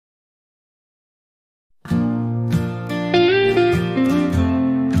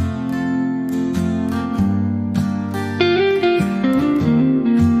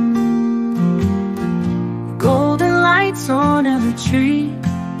tree.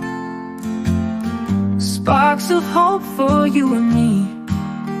 Sparks of hope for you and me.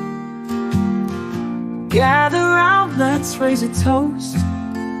 Gather round, let's raise a toast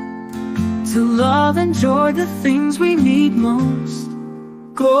to love and joy, the things we need most.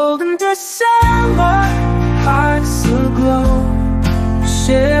 Golden December, hearts aglow,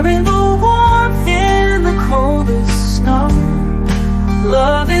 sharing the warmth in the coldest snow.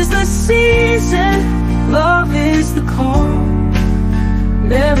 Love is the season, love is the call.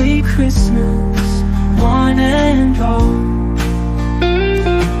 Merry Christmas, one and all.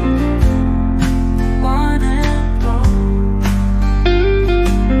 One and all.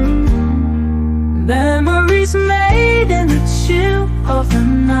 Memories made in the chill of the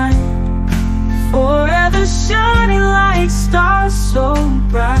night, forever shining like stars so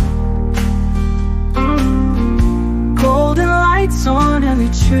bright. Golden lights on every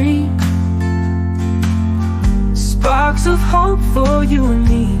tree, sparks of hope for you and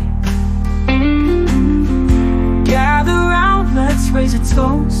me. Gather round, let's raise a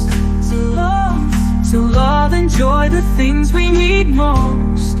toast to love and joy, the things we need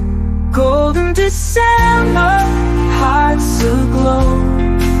most. Golden December, hearts aglow,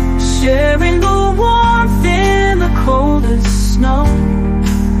 sharing the warmth in the coldest snow.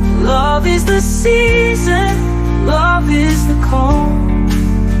 Love is the season, love is the call.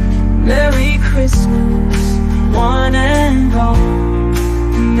 Merry Christmas, one and all.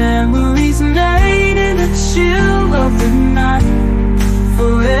 Memories made in the chill of the night,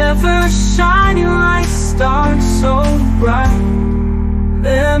 forever shining like stars so bright.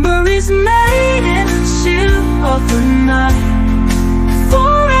 Memories made in the chill of the night,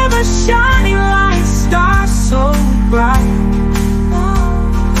 forever shining like stars so bright.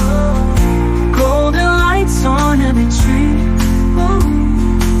 Golden lights on every tree,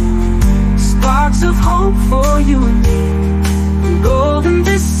 sparks of hope for you and me. Golden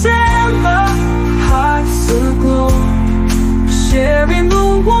December, hearts aglow, sharing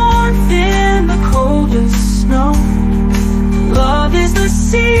the warmth in the coldest snow. Love is the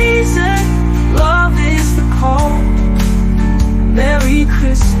season, love is the call. Merry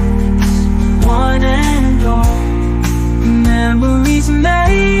Christmas, one and all. Memories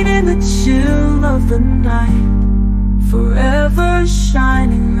made in the chill of the night, forever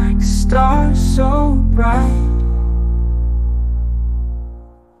shining like stars so bright.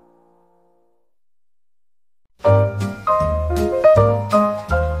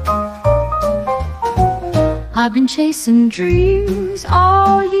 I've been chasing dreams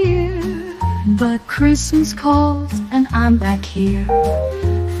all year, but Christmas calls and I'm back here.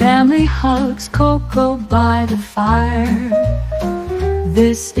 Family hugs, cocoa by the fire.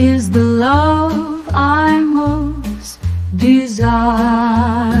 This is the love I most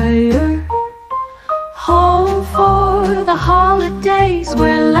desire. Home for the holidays,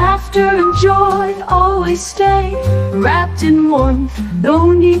 where laughter and joy always stay. Wrapped in warmth,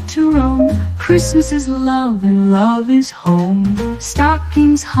 no need to roam. Christmas is love and love is home.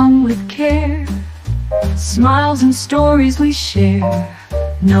 Stockings hung with care, smiles and stories we share.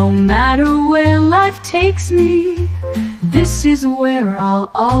 No matter where life takes me, this is where I'll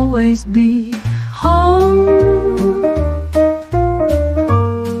always be. Home.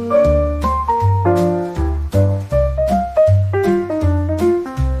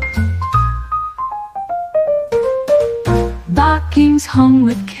 Stockings hung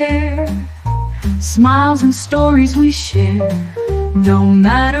with care, smiles and stories we share. No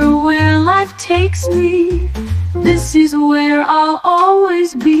matter where life takes me, this is where I'll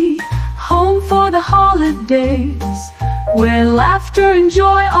always be. Home for the holidays, where laughter and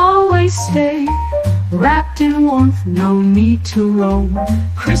joy always stay. Wrapped in warmth, no need to roam.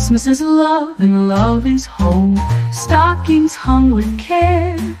 Christmas is love and love is home. Stockings hung with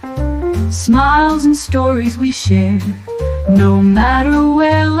care, smiles and stories we share. No matter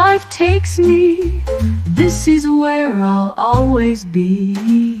where life takes me, this is where I'll always be.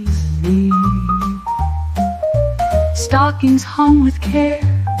 Stockings hung with care,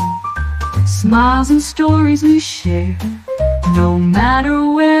 smiles and stories we share. No matter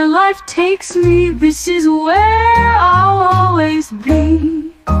where life takes me, this is where I'll always be.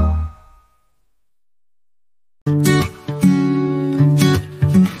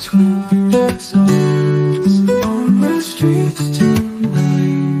 On the streets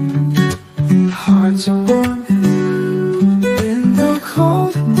tonight, hearts are warm in the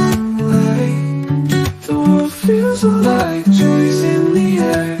cold moonlight. The world feels alive, joy's in the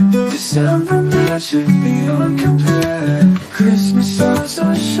air. December magic beyond compare. Christmas stars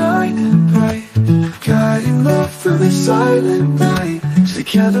are shining bright, guiding love through the silent night.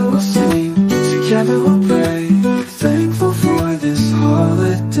 Together we'll sing, together we'll pray, thankful for this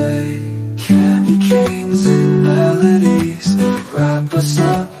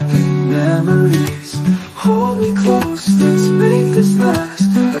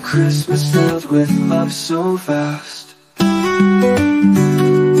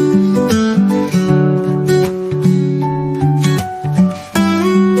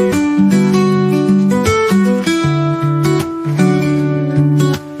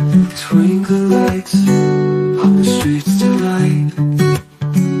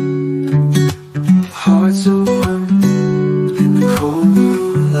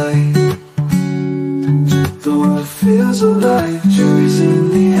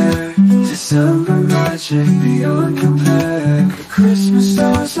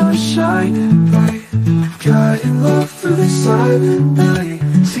guiding love through the silent night.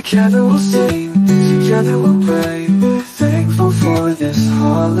 Together we'll sing, together we'll pray, thankful for this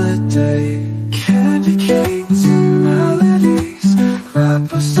holiday. Candy canes and melodies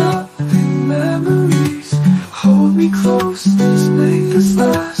wrap us up in memories. Hold me close, let's make this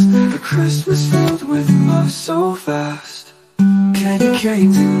last, a Christmas filled with love so fast. Candy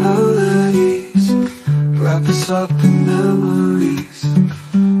canes and melodies wrap us up in memories.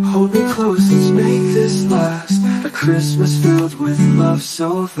 Hold me close, let's make this last, a Christmas filled with love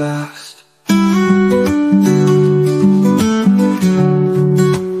so fast.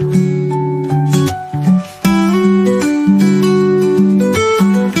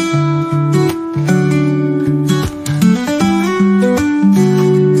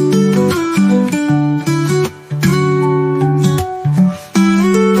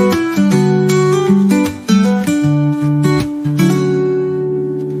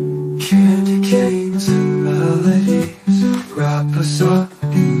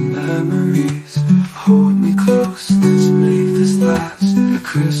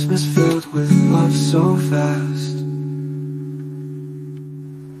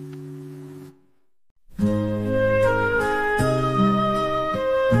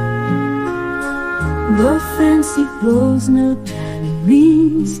 No fancy clothes, no diamond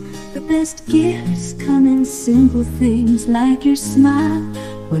rings. The best gifts come in simple things, like your smile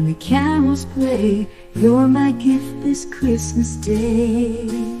when the carols play. You're my gift this Christmas Day.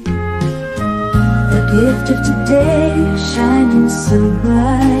 The gift of today, shining so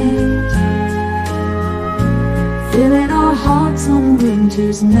bright, filling our hearts on a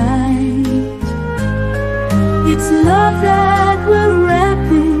winter's night. It's love that we're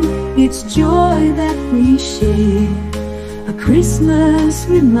wrapping, it's joy that we share, a Christmas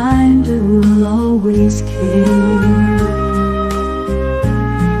reminder we'll always care.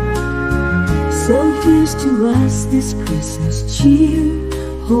 So here's to us this Christmas cheer,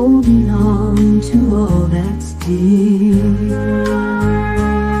 holding on to all that's dear.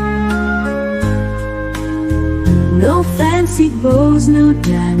 No fancy bows, no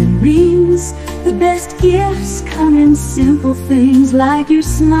diamond rings. The best gifts come in simple things, like your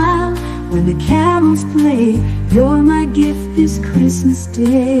smile when the carols play. You're my gift this Christmas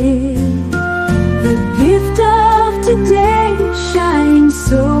Day. The gift of today, shining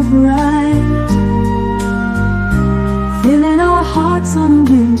so bright, filling our hearts on a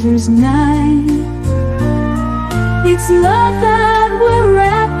winter's night. It's love that we're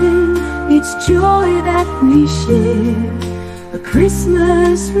wrapping, it's joy that we share, a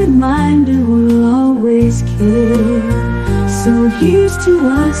Christmas reminder we'll always care. So here's to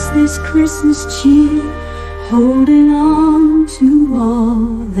us this Christmas cheer, holding on to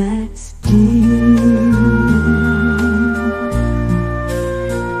all that's dear.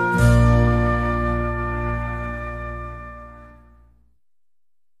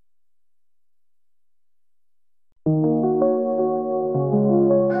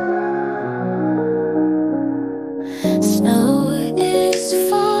 Snow is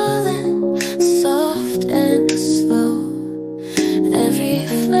falling, soft and slow. Every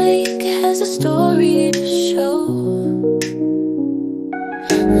flake has a story to show.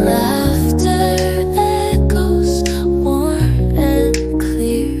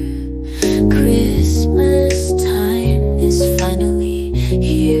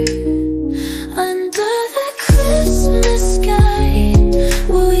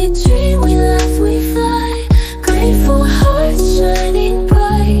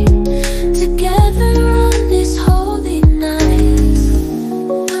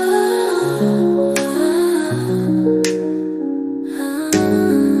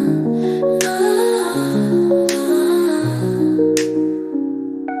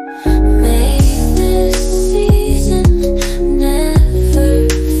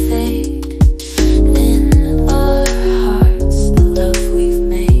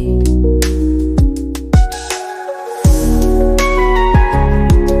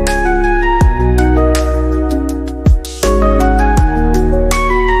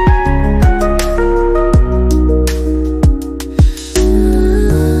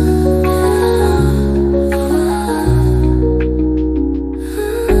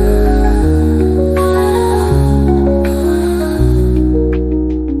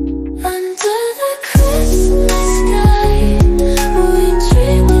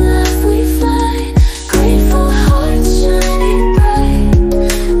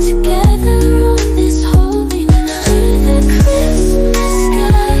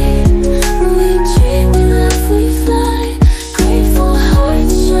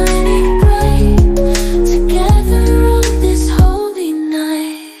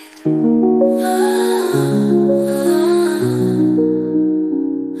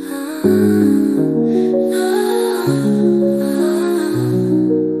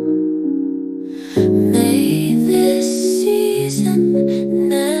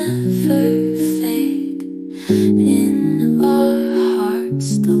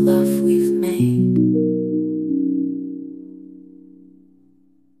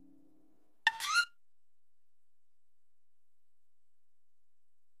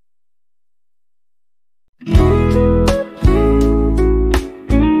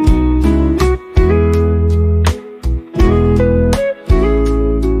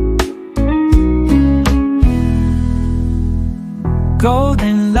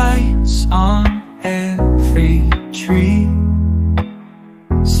 Golden lights on every tree,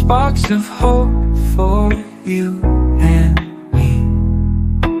 sparks of hope for you and me.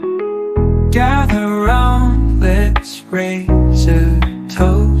 Gather round, let's raise a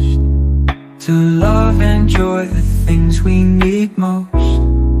toast to love and joy, the things we need most.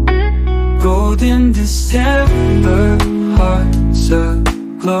 Golden December, hearts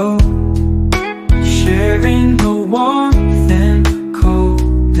aglow, sharing the warmth and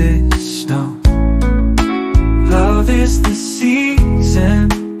coldest snow. Love is the season,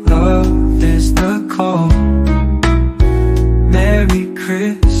 love is the call. Merry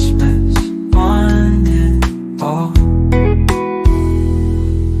Christmas, one and all.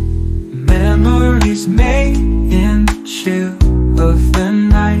 Memories made in the chill of the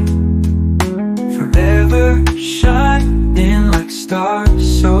night, forever shining like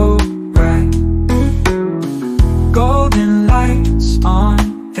stars so bright. Golden lights on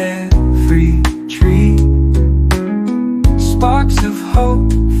every tree, sparks of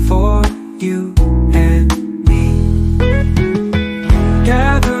hope for you and me.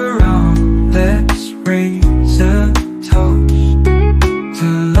 Gather round, let's raise a toast to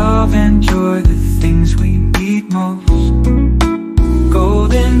love and joy, the things we need most.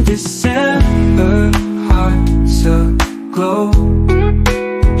 Golden December, hearts aglow,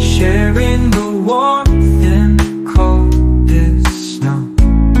 sharing the warmth and coldest snow.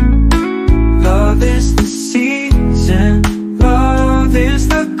 Love is the season, love is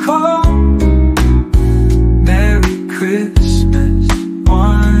the call. Merry Christmas,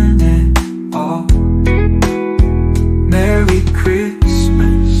 one and all. Merry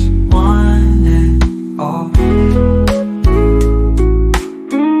Christmas, one and all.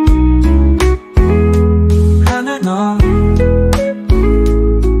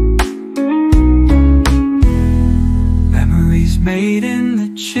 Memories made in the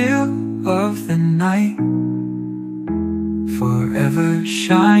chill of the night, forever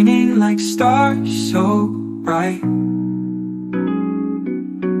shining like stars so bright.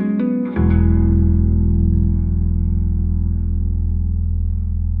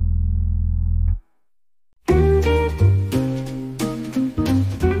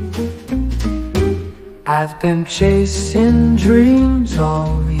 I've been chasing dreams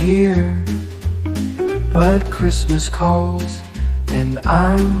all year, but Christmas calls and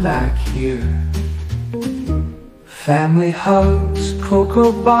I'm back here. Family hugs,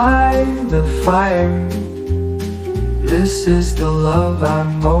 cocoa by the fire. This is the love I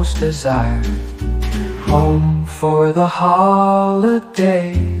most desire. Home for the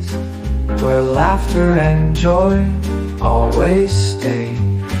holidays, where laughter and joy always stay.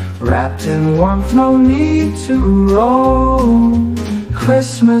 Wrapped in warmth, no need to roam.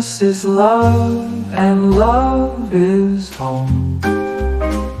 Christmas is love and love is home.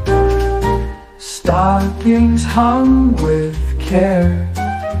 Stockings hung with care,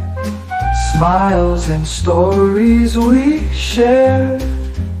 smiles and stories we share.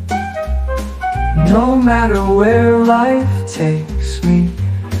 No matter where life takes me,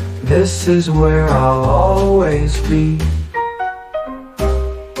 this is where I'll always be.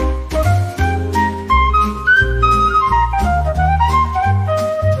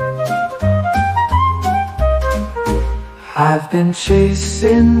 I've been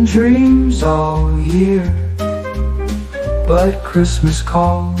chasing dreams all year, but Christmas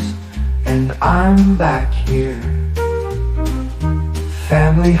calls and I'm back here.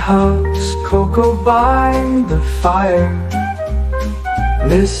 Family hugs, cocoa by the fire.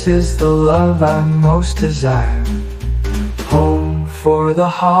 This is the love I most desire. Home for the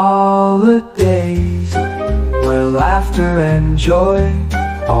holidays, where laughter and joy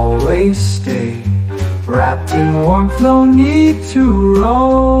always stay. Wrapped in warmth, no need to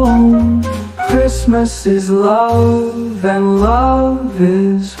roam. Christmas is love and love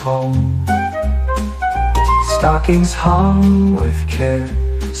is home. Stockings hung with care,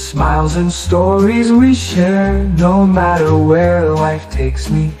 smiles and stories we share. No matter where life takes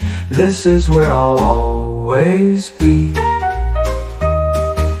me, this is where I'll always be.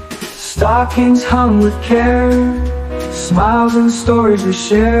 Stockings hung with care, smiles and stories we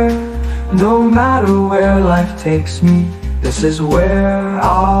share. No matter where life takes me, this is where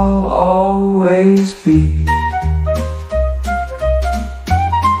I'll always be.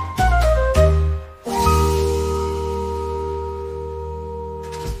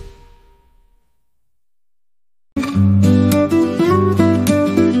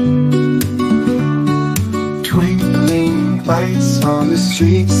 Twinkling lights on the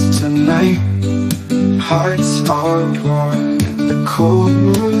streets tonight, hearts are warm in the cold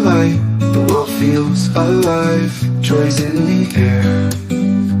moonlight. The world feels alive, joy's in the air.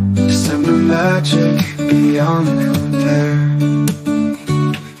 magic beyond compare.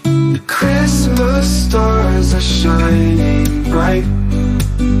 The Christmas stars are shining bright,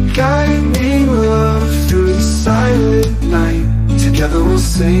 guiding love through the silent night. Together we'll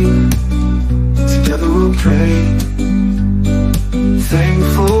sing, together we'll pray,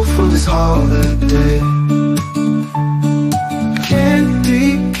 thankful for this holiday.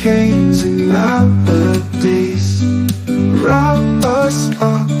 Candy canes and melodies wrap us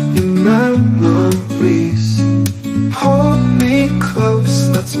up in memories. Hold me close,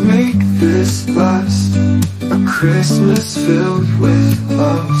 let's make this last. A Christmas filled with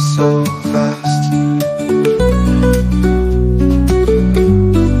love so fast.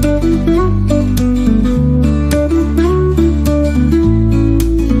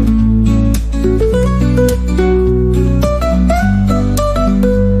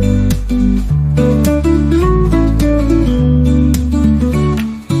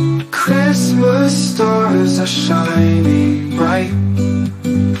 Shining bright,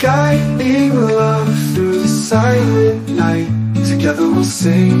 guiding love through the silent night. Together we'll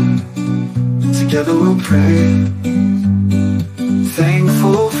sing, together we'll pray,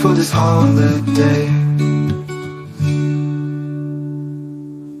 thankful for this holiday.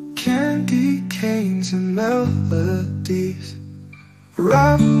 Candy canes and melodies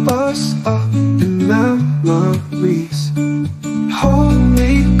wrap us up in memories. Hold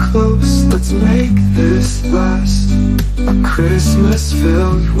me close, let's make this last. A Christmas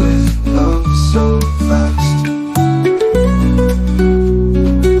filled with love so fast.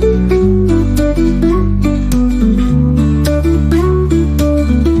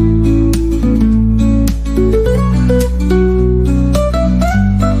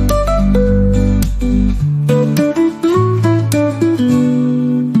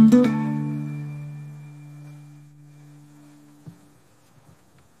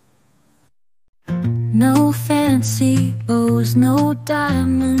 No fancy bows, no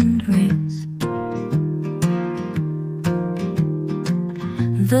diamond rings.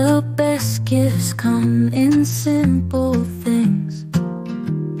 The best gifts come in simple things,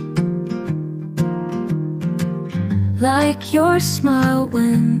 like your smile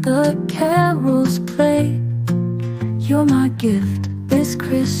when the carols play. You're my gift this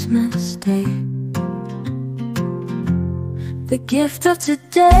Christmas Day. The gift of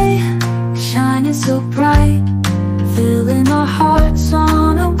today, shining so bright, filling our hearts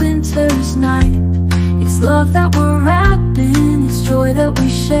on a winter's night. It's love that we're wrapping, it's joy that we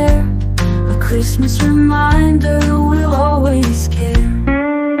share, a Christmas reminder we'll always care.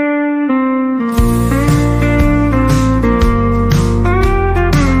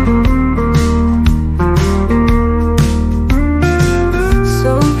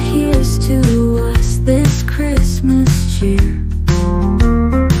 So here's to us this Christmas cheer,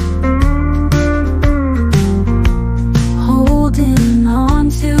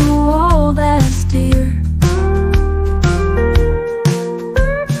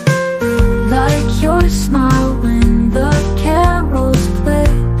 smile when the carols play.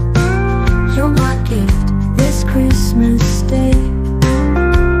 You're my gift this Christmas Day.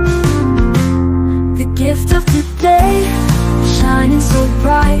 The gift of today, shining so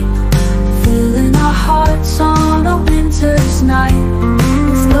bright, filling our hearts on a winter's night.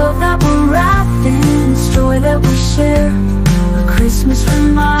 It's love that we're wrapping, it's joy that we share, a Christmas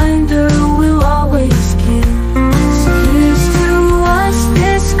reminder we'll always care. So here's to us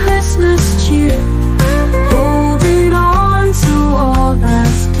this Christmas cheer, holding on to all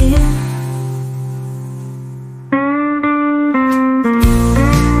that's dear.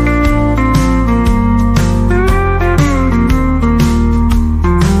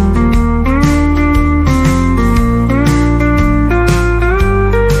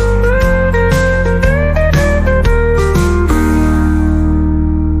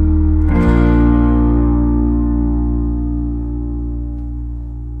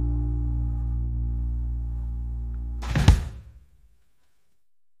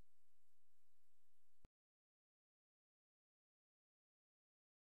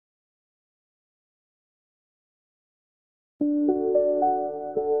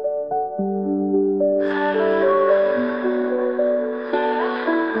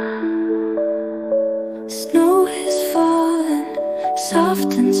 Snow is falling,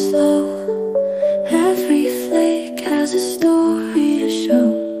 soft and slow. Every flake has a story to show.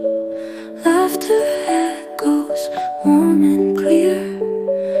 Laughter echoes, warm and clear.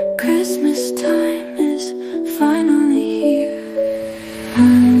 Christmas time is finally here.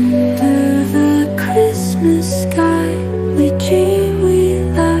 Under the Christmas sky, we dream, we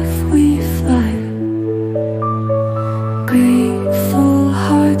laugh, we fly. Grateful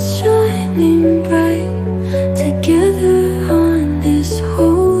hearts shining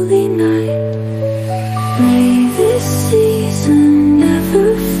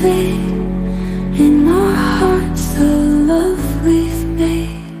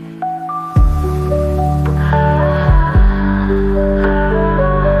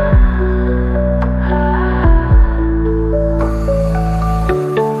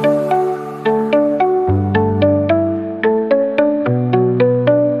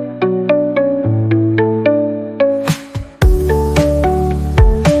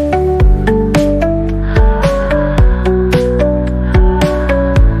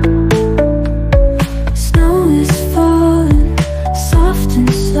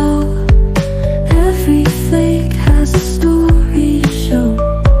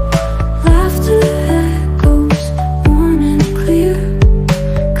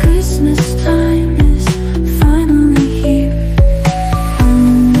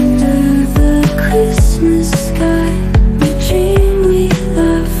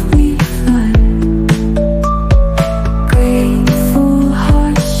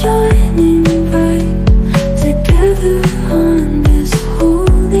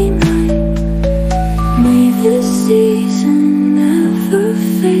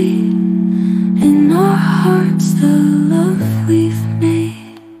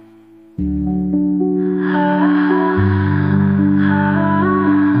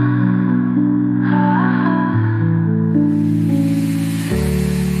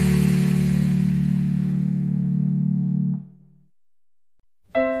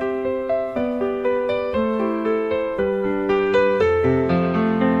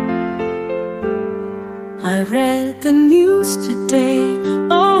the news today,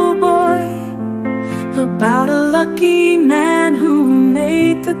 oh boy, about a lucky man who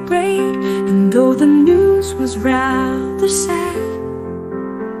made the grade. And though the news was rather sad,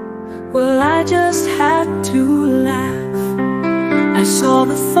 well, I just had to laugh. I saw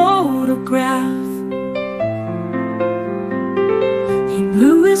the photograph. He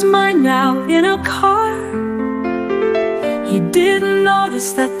blew his mind out in a car. He didn't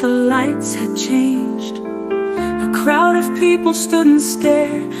notice that the lights had changed. A crowd of people stood and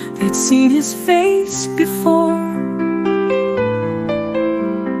stared. They'd seen his face before.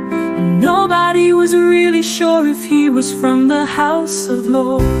 Nobody was really sure if he was from the House of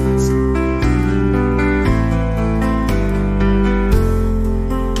Lords.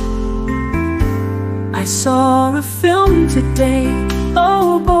 I saw a film today,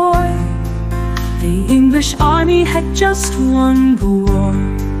 oh boy. The English army had just won the war.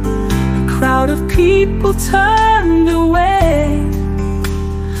 A crowd of people turned away,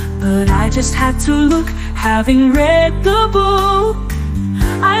 but I just had to look, having read the book.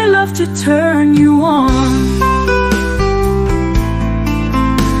 I love to turn you on.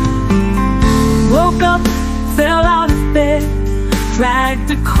 Woke up, fell out of bed, dragged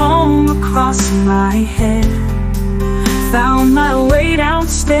a comb across my head, found my way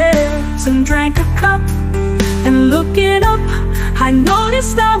downstairs and drank a cup. And looking up, I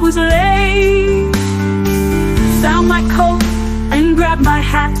noticed I was late. Found my coat and grabbed my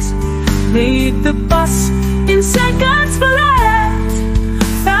hat, made the bus in seconds flat.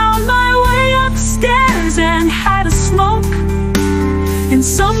 Found my way upstairs and had a smoke, and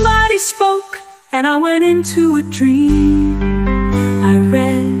somebody spoke, and I went into a dream. I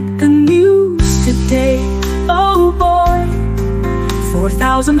read the news today, oh boy.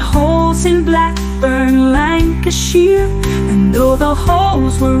 4,000 holes in Blackburn, Lancashire. And though the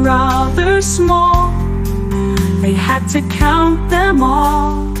holes were rather small, they had to count them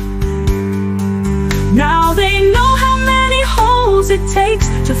all. Now they know how many holes it takes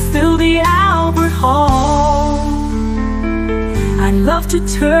to fill the Albert Hall. I'd love to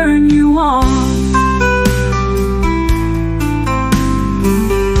turn you on.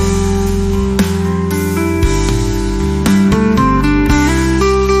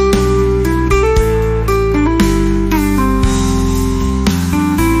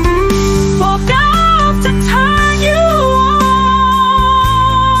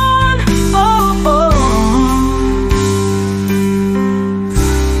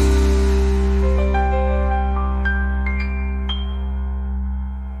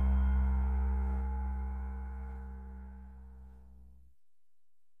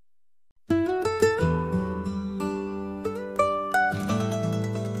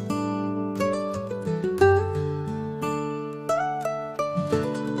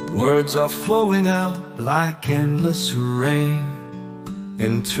 Words are flowing out like endless rain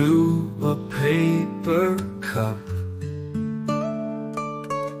into a paper cup.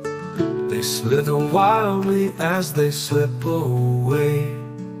 They slither wildly as they slip away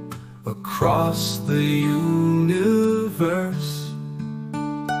across the universe.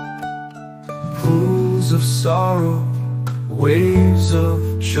 Pools of sorrow, waves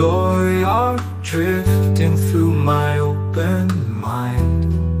of joy are drifting through my open mind,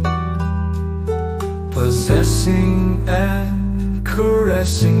 possessing and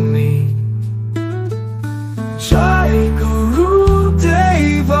caressing me. Jai Guru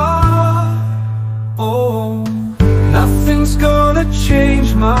Deva. Oh, nothing's gonna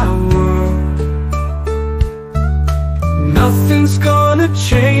change my world. Nothing's gonna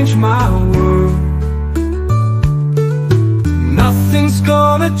change my world. Nothing's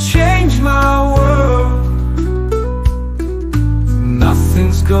gonna change my world.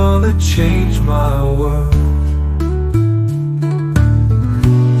 Nothing's gonna change my world.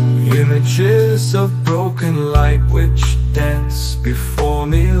 Images of broken light which dance before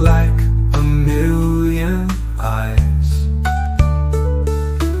me like a million eyes.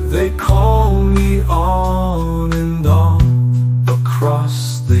 They call me on and on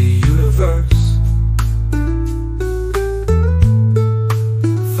across the universe.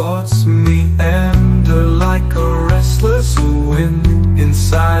 Thoughts meander like a restless wind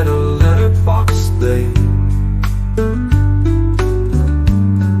inside a letterbox.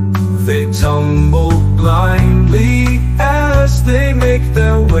 They tumble blindly as they make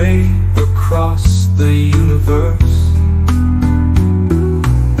their way across the universe.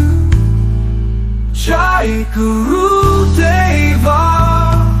 Jai Guru Deva.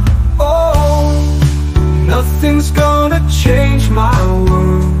 Oh, nothing's gonna change my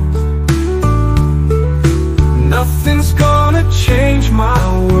world. Nothing's gonna change my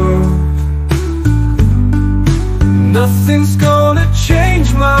world.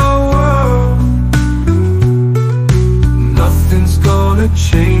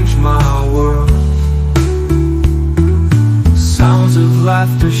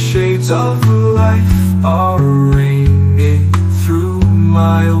 The shades of life are raining through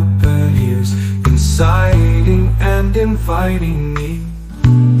my open ears, inciting and inviting me.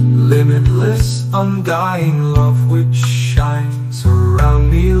 Limitless, undying love which shines around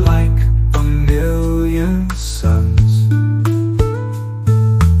me like a million suns.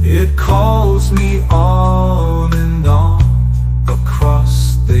 It calls me on and on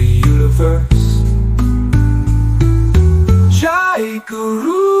across the universe. Jai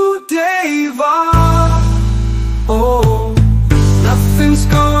Guru Deva. Oh, nothing's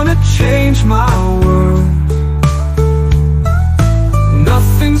gonna change my world.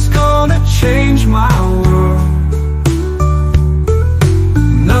 Nothing's gonna change my world.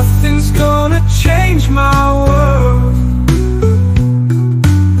 Nothing's gonna change my world.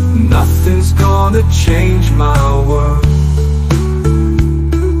 Nothing's gonna change my world.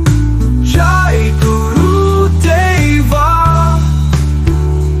 Jai Guru Deva.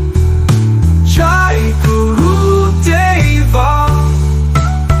 Jai Guru Deva.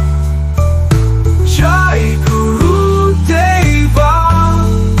 Jai Guru Deva.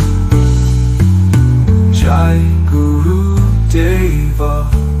 Jai Guru Deva.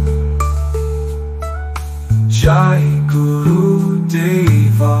 Jai Guru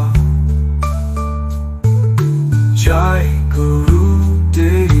Deva. Jai Guru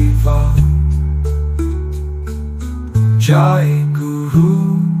Deva. Jai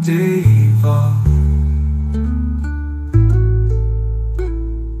Guru Deva.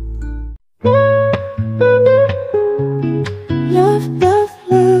 Love, love,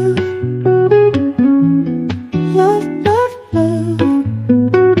 love. Love, love, love.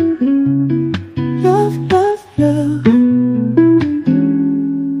 Love, love, love.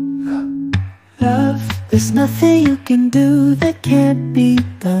 Love, there's nothing you can do that can't be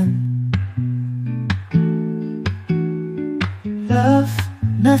done. Love,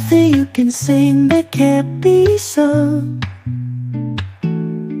 nothing you can sing that can't be sung.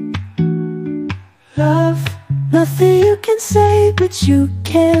 Love, nothing you can say but you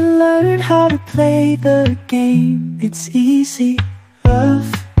can learn how to play the game. It's easy. Love,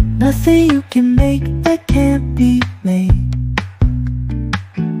 nothing you can make that can't be made.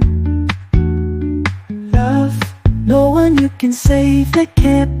 Love, no one you can save that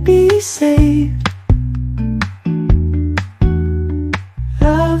can't be saved.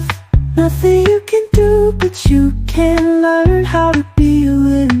 Love, nothing you can do but you can learn how to be you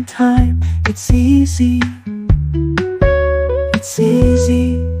in time. It's easy. It's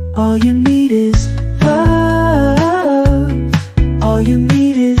easy. All you need is love. All you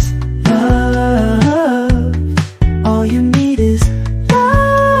need is love. All you need is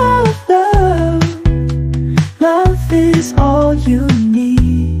love, love. Love is all you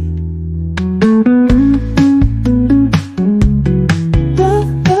need. Love,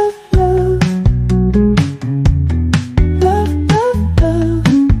 love, love. Love, love, love.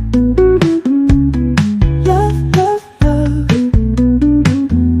 Love, love, love.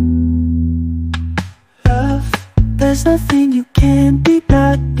 Love, there's nothing you can't be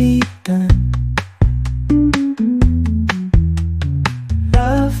not be done.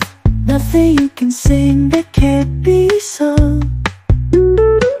 Love, nothing you can sing that can't be sung.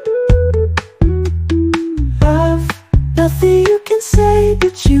 Love, nothing you can say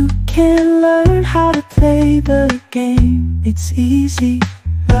but you can learn how to play the game. It's easy.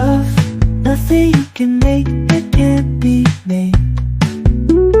 Love, nothing you can make that can't be made.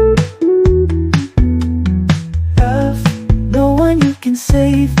 Love, no one you can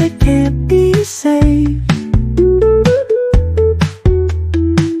save that can't be saved.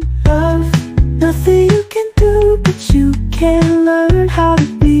 Love, nothing you can do but you can learn how to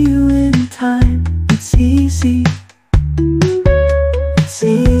be you in time. It's easy. It's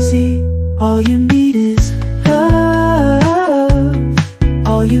easy. All you need is